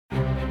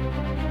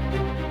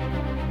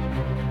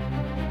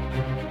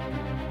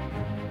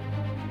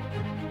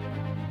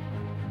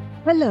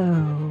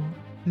Hello,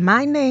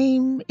 my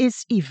name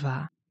is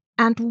Eva,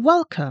 and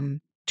welcome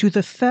to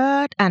the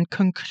third and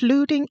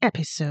concluding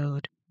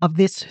episode of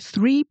this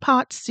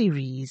three-part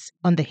series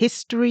on the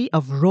history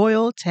of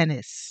royal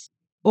tennis,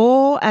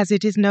 or as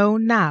it is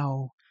known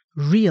now,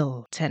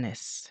 real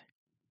tennis.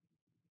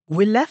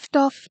 We left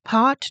off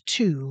part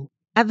 2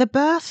 at the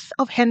birth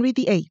of Henry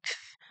VIII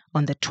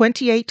on the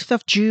 28th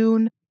of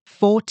June,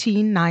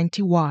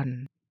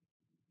 1491.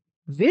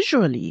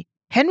 Visually,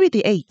 Henry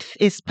VIII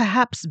is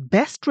perhaps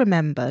best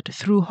remembered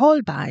through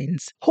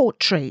Holbein's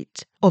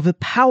portrait of a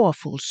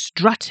powerful,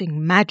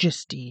 strutting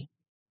majesty.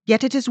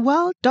 Yet it is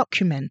well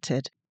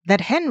documented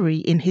that Henry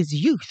in his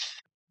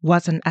youth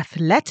was an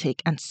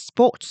athletic and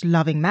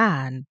sports-loving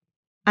man,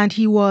 and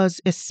he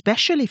was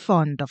especially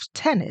fond of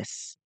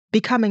tennis,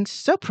 becoming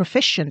so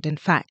proficient, in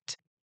fact,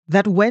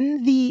 that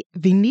when the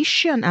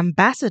Venetian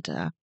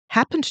ambassador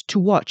happened to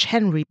watch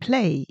Henry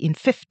play in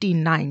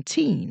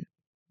 1519,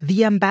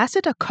 the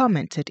ambassador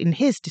commented in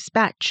his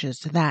dispatches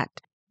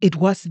that it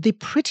was the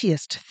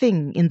prettiest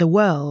thing in the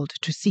world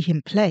to see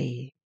him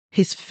play,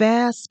 his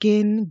fair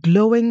skin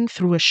glowing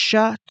through a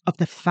shirt of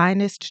the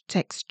finest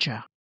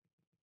texture.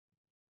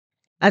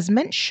 As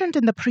mentioned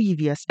in the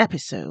previous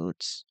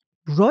episodes,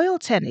 royal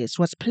tennis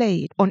was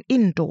played on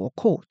indoor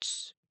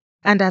courts,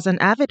 and as an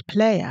avid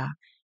player,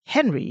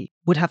 Henry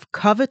would have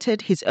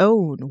coveted his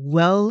own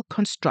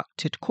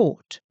well-constructed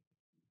court.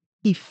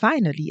 He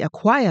finally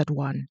acquired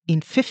one in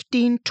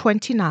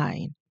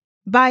 1529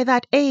 by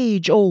that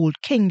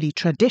age-old kingly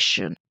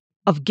tradition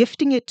of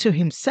gifting it to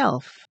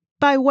himself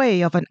by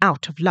way of an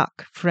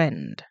out-of-luck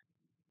friend.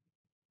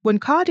 When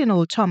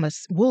Cardinal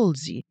Thomas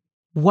Wolsey,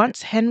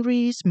 once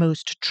Henry's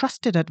most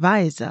trusted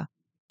adviser,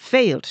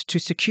 failed to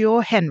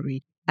secure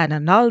Henry an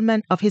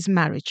annulment of his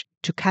marriage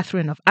to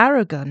Catherine of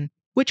Aragon,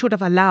 which would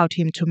have allowed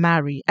him to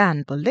marry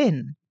Anne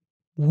Boleyn,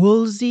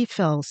 Wolsey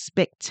fell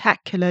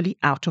spectacularly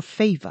out of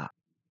favour.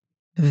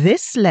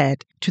 This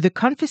led to the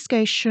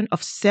confiscation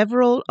of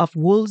several of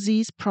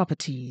Wolsey's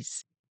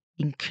properties,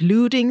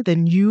 including the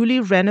newly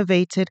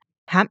renovated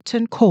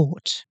Hampton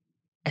Court,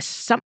 a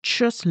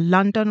sumptuous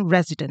London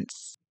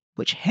residence,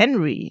 which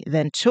Henry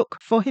then took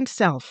for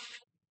himself,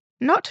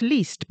 not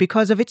least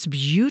because of its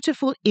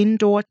beautiful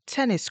indoor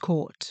tennis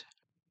court,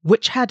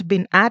 which had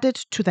been added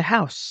to the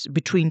house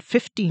between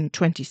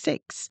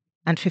 1526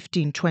 and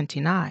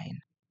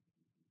 1529.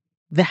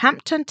 The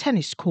Hampton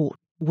tennis court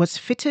was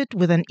fitted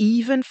with an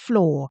even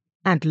floor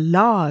and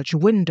large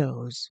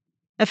windows,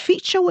 a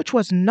feature which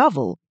was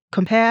novel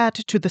compared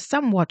to the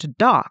somewhat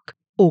dark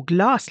or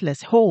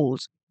glassless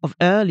halls of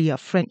earlier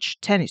French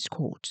tennis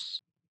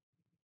courts.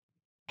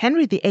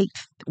 Henry VIII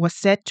was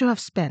said to have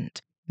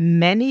spent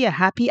many a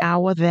happy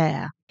hour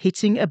there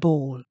hitting a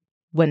ball,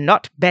 when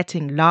not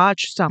betting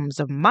large sums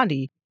of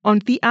money on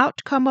the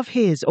outcome of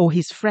his or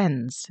his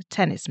friends'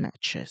 tennis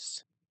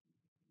matches.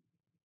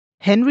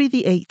 Henry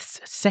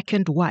VIII's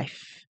second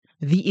wife,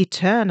 the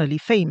eternally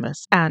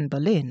famous Anne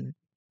Boleyn,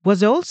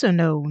 was also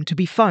known to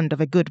be fond of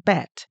a good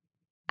bet,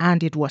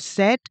 and it was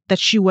said that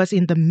she was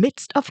in the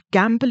midst of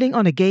gambling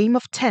on a game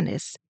of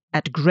tennis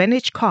at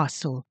Greenwich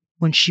Castle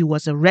when she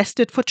was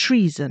arrested for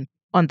treason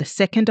on the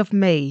 2nd of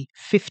May,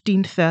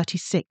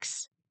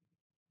 1536.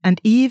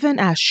 And even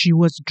as she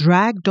was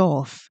dragged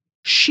off,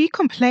 she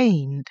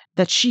complained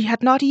that she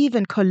had not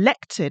even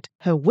collected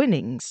her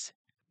winnings.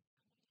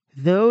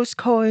 Those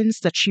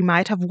coins that she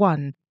might have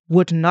won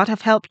would not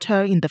have helped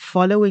her in the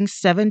following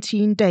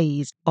 17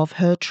 days of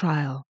her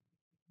trial,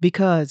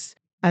 because,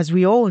 as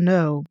we all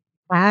know,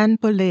 Anne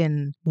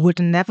Boleyn would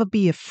never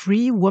be a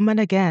free woman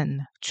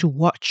again to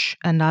watch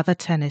another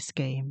tennis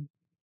game,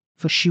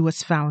 for she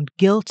was found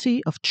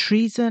guilty of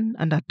treason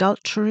and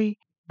adultery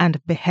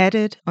and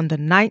beheaded on the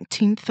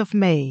 19th of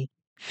May,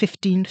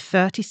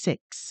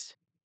 1536.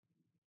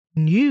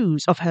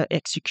 News of her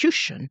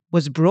execution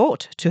was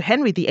brought to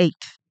Henry VIII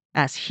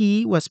as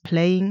he was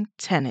playing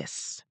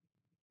tennis.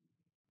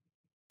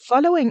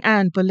 Following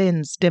Anne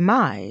Boleyn's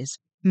demise,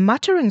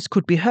 mutterings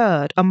could be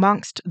heard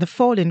amongst the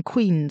fallen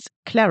queen's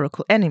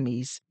clerical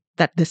enemies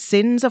that the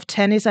sins of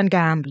tennis and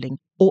gambling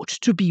ought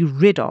to be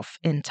rid of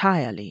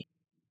entirely.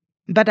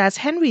 But as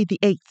Henry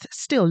VIII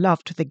still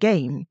loved the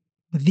game,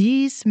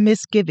 these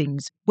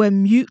misgivings were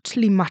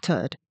mutely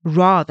muttered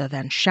rather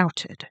than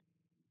shouted.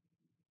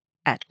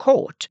 At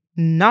court,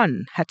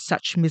 none had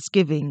such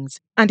misgivings,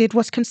 and it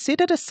was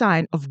considered a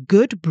sign of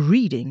good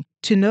breeding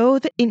to know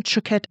the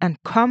intricate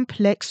and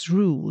complex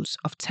rules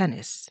of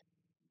tennis.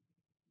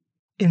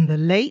 In the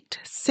late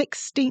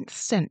 16th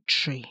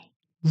century,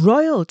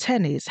 royal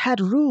tennis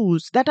had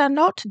rules that are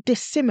not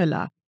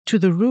dissimilar to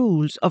the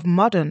rules of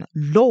modern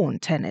lawn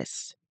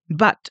tennis,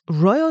 but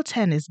royal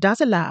tennis does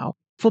allow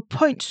for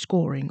point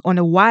scoring on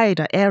a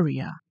wider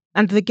area,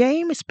 and the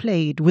game is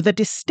played with a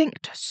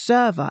distinct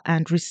server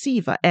and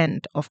receiver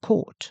end of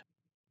court.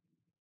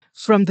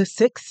 From the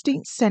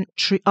 16th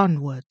century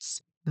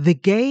onwards, the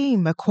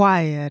game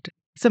acquired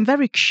some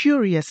very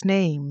curious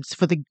names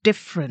for the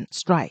different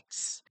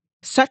strikes,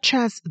 such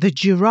as the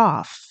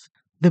giraffe,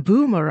 the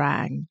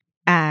boomerang,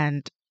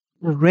 and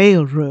the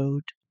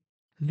railroad.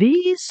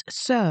 These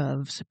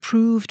serves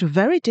proved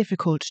very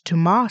difficult to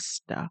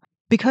master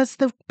because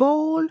the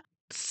ball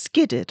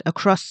skidded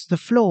across the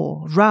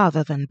floor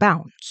rather than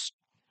bounced.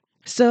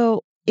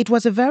 So it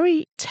was a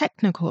very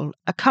technical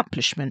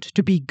accomplishment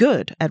to be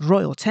good at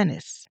royal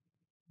tennis.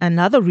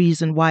 Another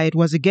reason why it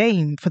was a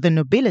game for the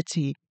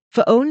nobility,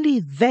 for only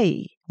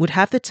they would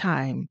have the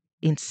time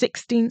in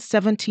 16th,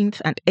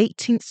 17th, and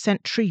 18th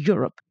century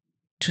Europe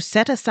to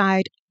set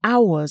aside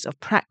hours of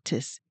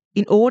practice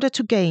in order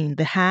to gain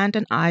the hand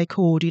and eye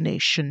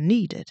coordination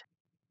needed.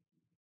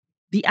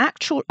 The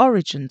actual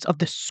origins of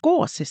the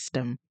score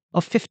system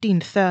of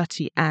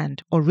 1530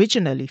 and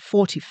originally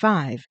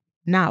 45,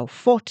 now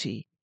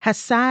 40, has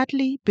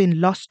sadly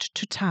been lost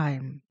to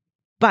time.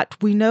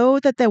 But we know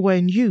that they were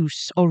in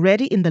use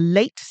already in the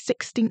late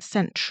 16th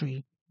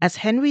century, as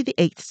Henry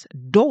VIII's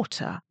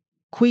daughter,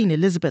 Queen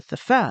Elizabeth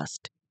I,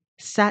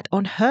 sat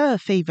on her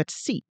favoured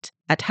seat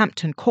at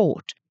Hampton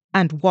Court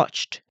and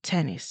watched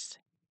tennis.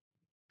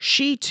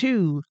 She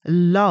too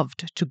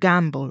loved to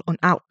gamble on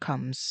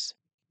outcomes,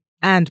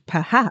 and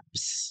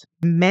perhaps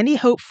many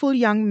hopeful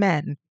young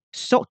men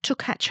sought to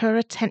catch her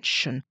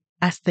attention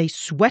as they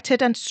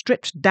sweated and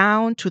stripped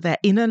down to their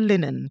inner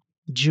linen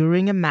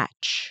during a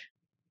match.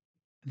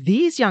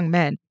 These young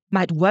men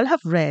might well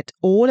have read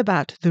all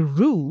about the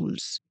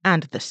rules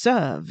and the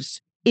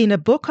serves in a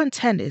book on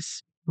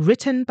tennis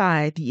written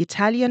by the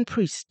Italian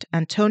priest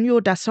Antonio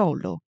da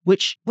Solo,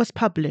 which was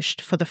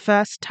published for the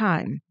first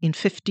time in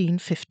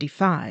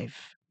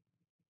 1555.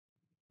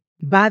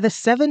 By the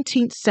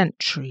 17th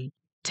century,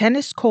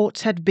 tennis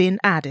courts had been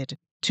added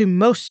to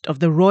most of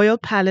the royal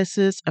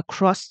palaces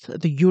across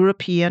the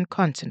European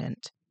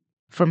continent,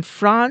 from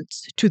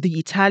France to the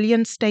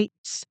Italian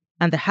states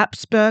and the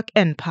Habsburg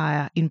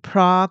Empire in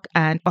Prague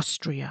and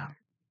Austria.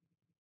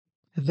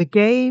 The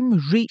game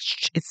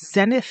reached its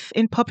zenith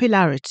in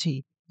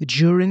popularity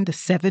during the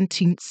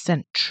 17th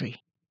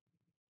century.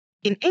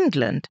 In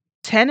England,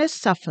 tennis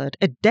suffered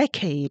a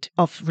decade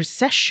of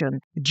recession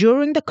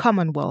during the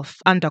Commonwealth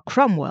under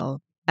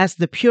Cromwell, as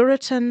the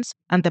Puritans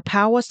and the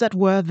powers that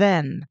were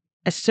then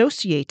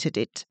associated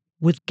it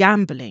with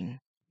gambling.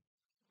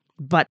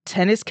 But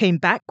tennis came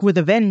back with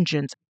a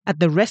vengeance at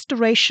the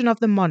restoration of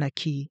the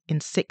monarchy in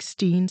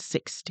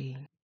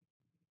 1660.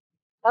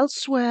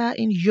 Elsewhere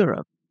in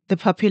Europe, the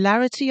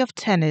popularity of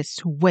tennis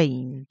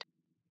waned.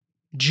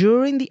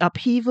 During the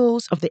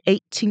upheavals of the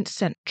 18th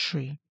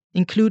century,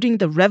 including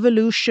the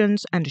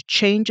revolutions and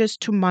changes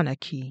to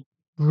monarchy,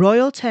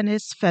 royal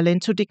tennis fell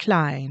into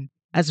decline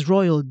as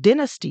royal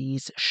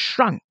dynasties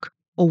shrunk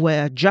or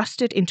were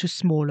adjusted into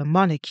smaller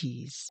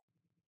monarchies.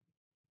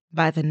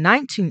 By the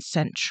 19th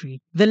century,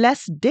 the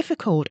less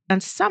difficult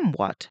and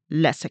somewhat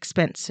less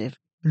expensive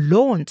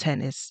lawn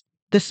tennis,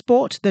 the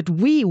sport that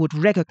we would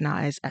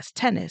recognize as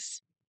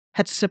tennis,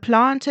 had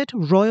supplanted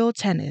royal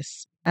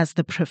tennis as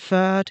the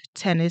preferred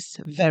tennis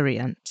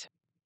variant.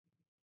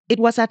 It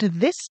was at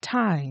this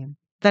time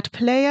that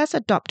players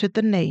adopted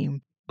the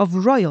name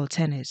of royal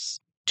tennis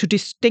to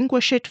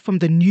distinguish it from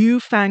the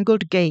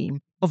newfangled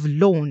game of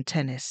lawn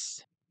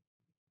tennis.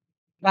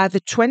 By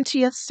the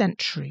 20th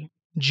century,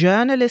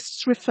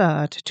 journalists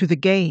referred to the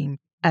game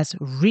as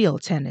real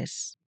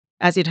tennis,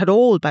 as it had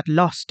all but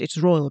lost its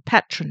royal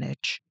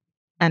patronage,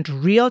 and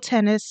real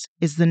tennis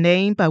is the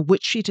name by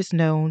which it is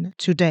known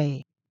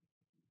today.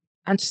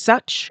 And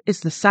such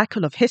is the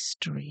cycle of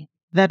history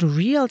that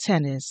real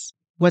tennis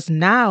was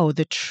now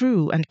the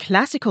true and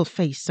classical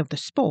face of the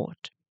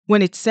sport,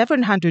 when it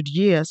 700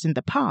 years in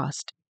the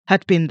past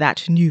had been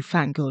that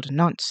newfangled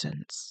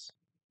nonsense.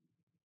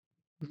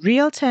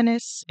 Real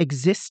tennis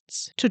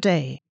exists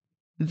today,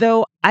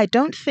 though I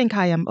don't think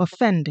I am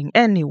offending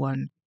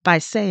anyone by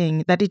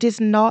saying that it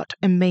is not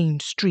a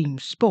mainstream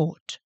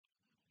sport.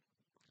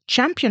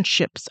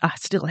 Championships are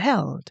still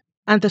held,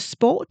 and the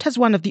sport has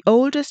one of the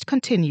oldest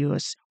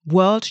continuous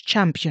world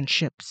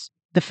championships,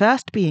 the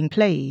first being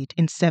played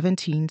in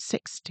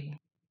 1760.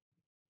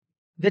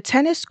 The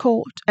tennis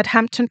court at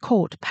Hampton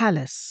Court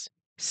Palace,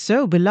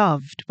 so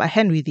beloved by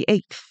Henry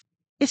VIII,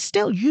 is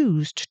still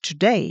used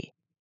today,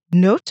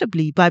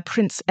 notably by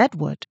Prince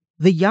Edward,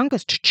 the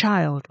youngest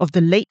child of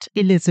the late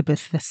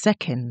Elizabeth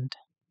II.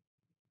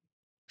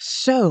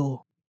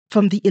 So,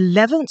 from the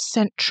 11th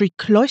century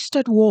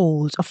cloistered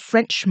walls of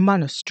French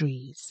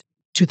monasteries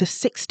to the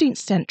 16th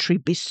century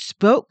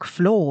bespoke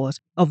floors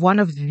of one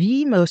of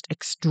the most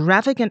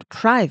extravagant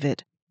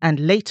private and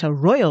later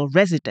royal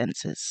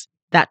residences,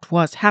 that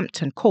was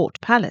Hampton Court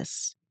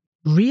Palace,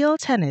 real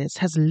tennis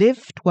has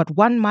lived what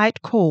one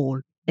might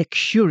call a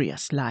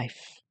curious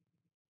life.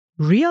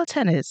 Real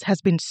tennis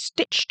has been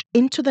stitched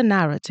into the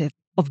narrative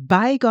of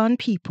bygone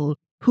people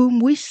whom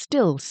we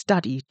still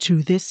study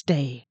to this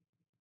day.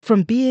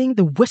 From being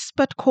the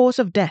whispered cause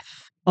of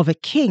death of a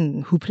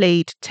king who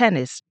played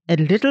tennis a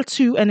little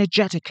too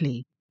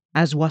energetically,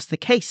 as was the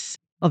case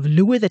of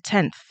Louis X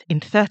in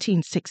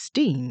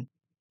 1316,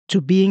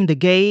 to being the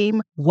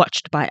game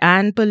watched by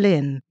Anne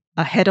Boleyn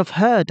ahead of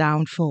her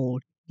downfall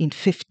in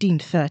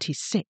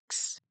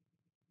 1536.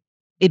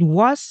 It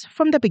was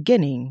from the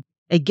beginning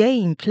a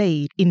game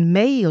played in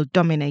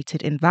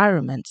male-dominated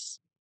environments,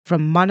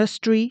 from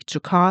monastery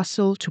to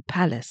castle to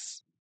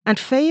palace, and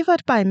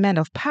favored by men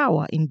of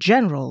power in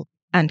general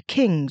and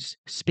kings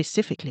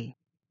specifically.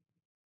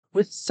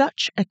 With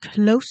such a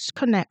close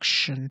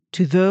connection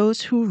to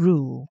those who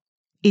rule,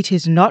 it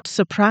is not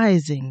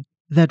surprising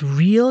that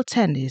real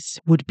tennis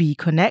would be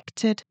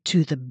connected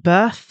to the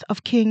birth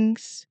of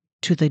kings,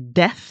 to the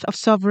death of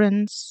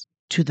sovereigns,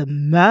 to the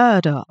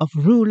murder of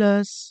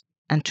rulers,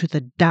 and to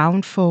the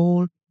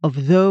downfall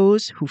of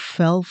those who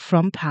fell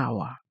from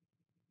power.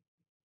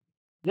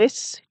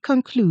 This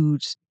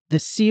concludes the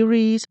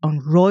series on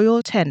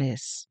royal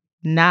tennis,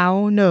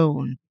 now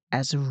known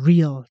as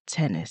real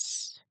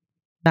tennis.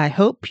 I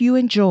hope you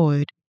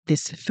enjoyed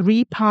this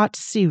 3-part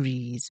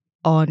series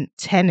on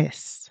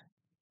tennis.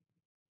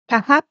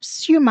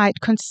 Perhaps you might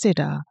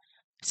consider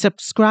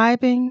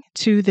subscribing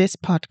to this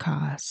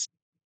podcast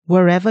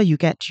wherever you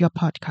get your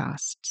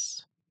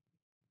podcasts.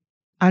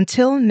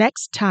 Until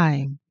next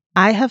time,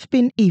 I have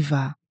been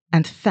Eva,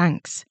 and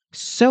thanks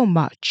so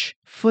much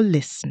for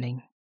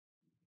listening.